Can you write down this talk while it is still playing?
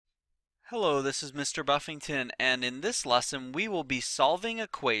Hello, this is Mr. Buffington, and in this lesson we will be solving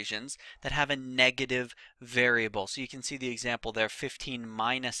equations that have a negative variable. So you can see the example there, 15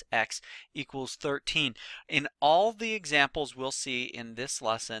 minus x equals 13. In all the examples we'll see in this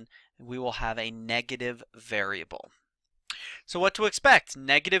lesson, we will have a negative variable. So what to expect?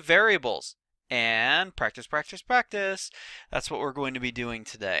 Negative variables. And practice, practice, practice. That's what we're going to be doing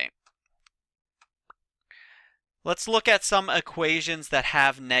today. Let's look at some equations that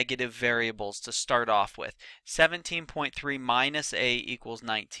have negative variables to start off with. 17.3 minus a equals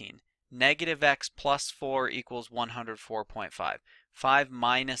 19. Negative x plus 4 equals 104.5. 5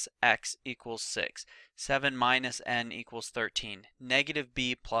 minus x equals 6. 7 minus n equals 13. Negative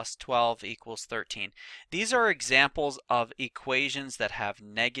b plus 12 equals 13. These are examples of equations that have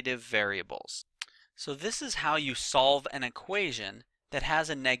negative variables. So this is how you solve an equation that has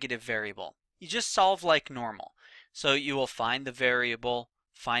a negative variable. You just solve like normal. So you will find the variable,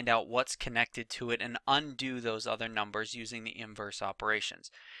 find out what's connected to it, and undo those other numbers using the inverse operations.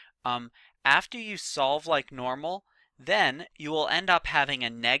 After you solve like normal, then you will end up having a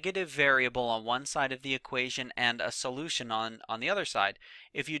negative variable on one side of the equation and a solution on the other side.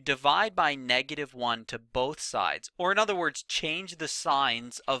 If you divide by -1 to both sides, or in other words, change the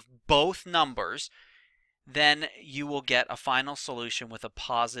signs of both numbers, then you will get a final solution with a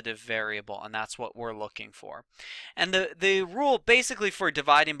positive variable, and that's what we're looking for. And the rule basically for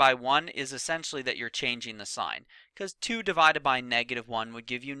dividing by 1 is essentially that you're changing the sign, because 2 divided by -1 would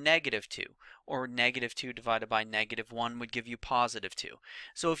give you -2, or -2 divided by -1 would give you +2.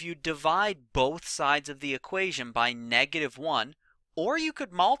 So if you divide both sides of the equation by -1, or you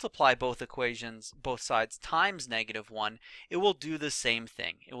could multiply both equations, both sides times -1, it will do the same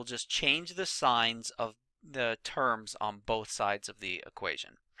thing. It will just change the signs of the terms on both sides of the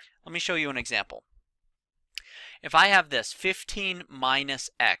equation. Let me show you an example. If I have this, 15 minus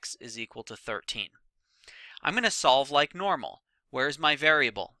x is equal to 13. I'm going to solve like normal. Where's my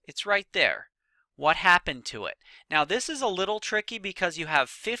variable? It's right there. What happened to it? Now this is a little tricky because you have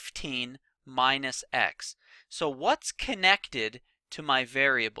 15 minus x. So what's connected to my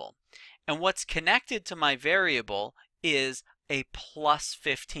variable? And what's connected to my variable is a plus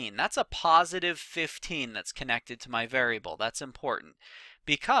 15. That's a positive 15 that's connected to my variable. That's important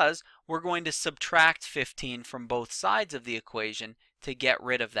because we're going to subtract 15 from both sides of the equation to get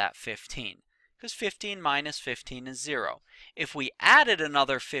rid of that 15. Because 15 minus 15 is 0. If we added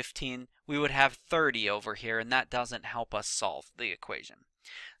another 15, we would have 30 over here, and that doesn't help us solve the equation.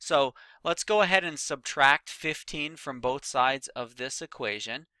 So let's go ahead and subtract 15 from both sides of this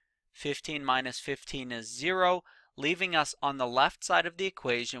equation. 15 minus 15 is 0. Leaving us on the left side of the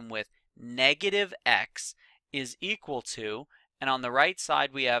equation with negative x is equal to, and on the right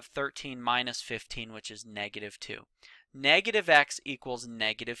side we have 13 minus 15, which is -2. Negative x equals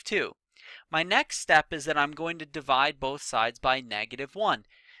 -2. My next step is that I'm going to divide both sides by -1.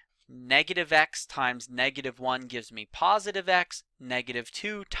 Negative x times -1 gives me positive x.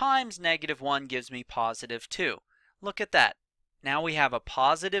 -2 times -1 gives me +2. Look at that. Now we have a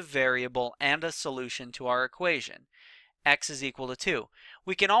positive variable and a solution to our equation. X is equal to 2.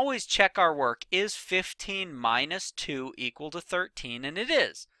 We can always check our work. Is 15 minus 2 equal to 13? And it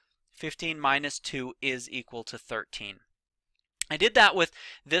is. 15 minus 2 is equal to 13. I did that with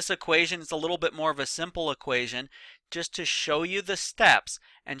this equation. It's a little bit more of a simple equation just to show you the steps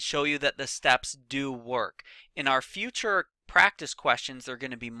and show you that the steps do work. In our future practice questions, they're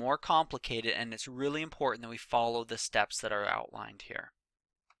going to be more complicated, and it's really important that we follow the steps that are outlined here.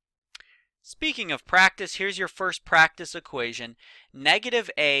 Speaking of practice, here's your first practice equation.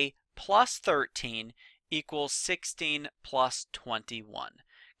 -a plus 13 equals 16 plus 21.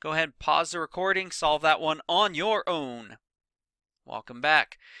 Go ahead, pause the recording, solve that one on your own. Welcome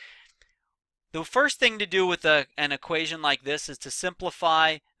back. The first thing to do with an equation like this is to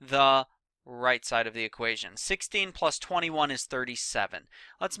simplify the right side of the equation. 16 plus 21 is 37.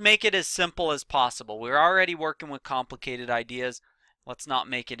 Let's make it as simple as possible. We're already working with complicated ideas. Let's not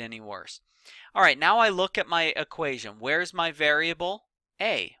make it any worse. All right, now I look at my equation. Where's my variable?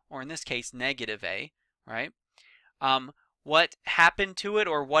 A, or in this case, -a, right? What happened to it,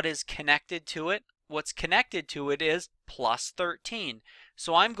 or what is connected to it? What's connected to it is plus 13.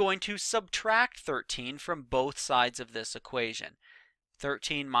 So I'm going to subtract 13 from both sides of this equation.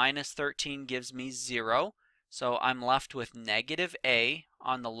 13 minus 13 gives me 0. So I'm left with -a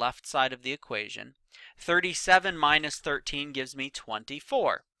on the left side of the equation. 37 minus 13 gives me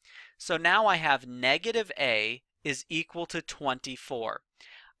 24. So now I have -a is equal to 24.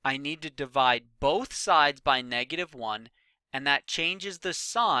 I need to divide both sides by -1, and that changes the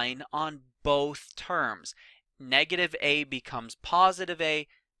sign on both terms. -a becomes +a,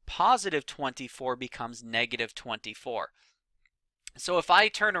 positive 24 becomes negative 24. So if I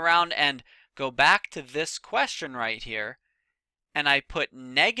turn around and go back to this question right here, and I put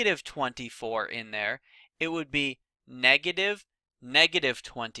negative 24 in there, it would be negative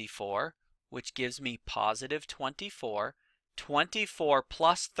 24, which gives me positive 24. 24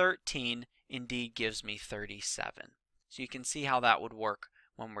 plus 13 indeed gives me 37. So you can see how that would work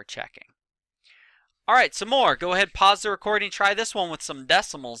when we're checking. All right, some more. Go ahead, pause the recording, try this one with some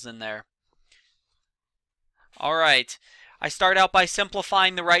decimals in there. All right, I start out by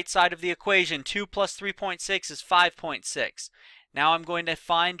simplifying the right side of the equation. 2 plus 3.6 is 5.6. Now I'm going to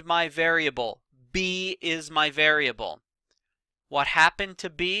find my variable. B is my variable. What happened to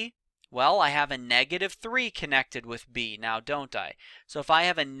B? Well, I have a negative 3 connected with B now, don't I? So if I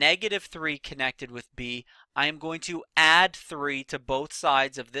have a negative 3 connected with B, I am going to add 3 to both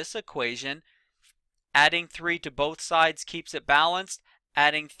sides of this equation. Adding 3 to both sides keeps it balanced.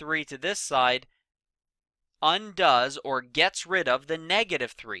 Adding 3 to this side undoes or gets rid of the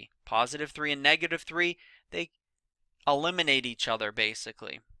negative 3. Positive 3 and negative 3, they eliminate each other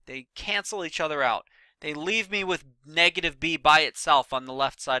basically. They cancel each other out. They leave me with negative b by itself on the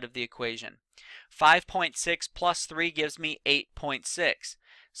left side of the equation. 5.6 plus 3 gives me 8.6.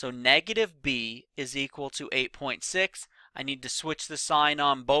 So negative b is equal to 8.6. I need to switch the sign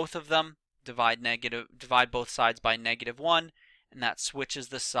on both of them. Divide both sides by negative 1, and that switches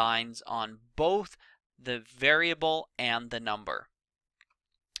the signs on both the variable and the number.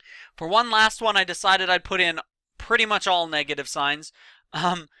 For one last one, I decided I'd put in pretty much all negative signs.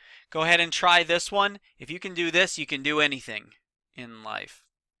 Go ahead and try this one. If you can do this, you can do anything in life.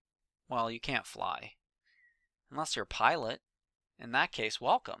 Well, you can't fly. Unless you're a pilot. In that case,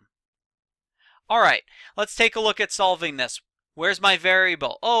 welcome. Alright, let's take a look at solving this. Where's my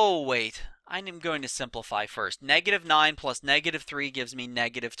variable? Oh, wait. I'm going to simplify first. Negative 9 plus negative 3 gives me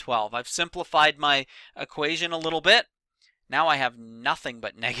negative 12. I've simplified my equation a little bit. Now I have nothing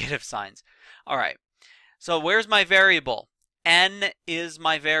but negative signs. Alright, so where's my variable? N is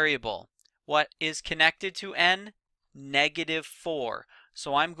my variable. What is connected to n? Negative 4.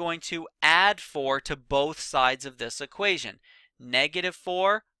 So I'm going to add 4 to both sides of this equation. Negative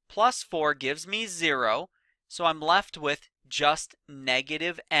 4 plus 4 gives me 0. So I'm left with just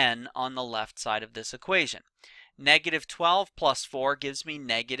negative n on the left side of this equation. Negative 12 plus 4 gives me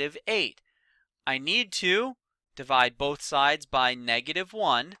negative 8. I need to divide both sides by negative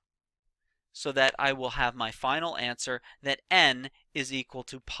 1. So that I will have my final answer that n is equal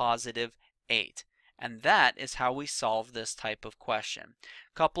to positive 8. And that is how we solve this type of question.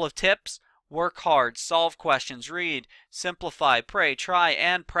 Couple of tips. Work hard, solve questions, read, simplify, pray, try,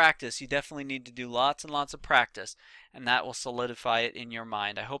 and practice. You definitely need to do lots and lots of practice, and that will solidify it in your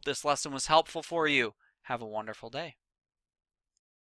mind. I hope this lesson was helpful for you. Have a wonderful day.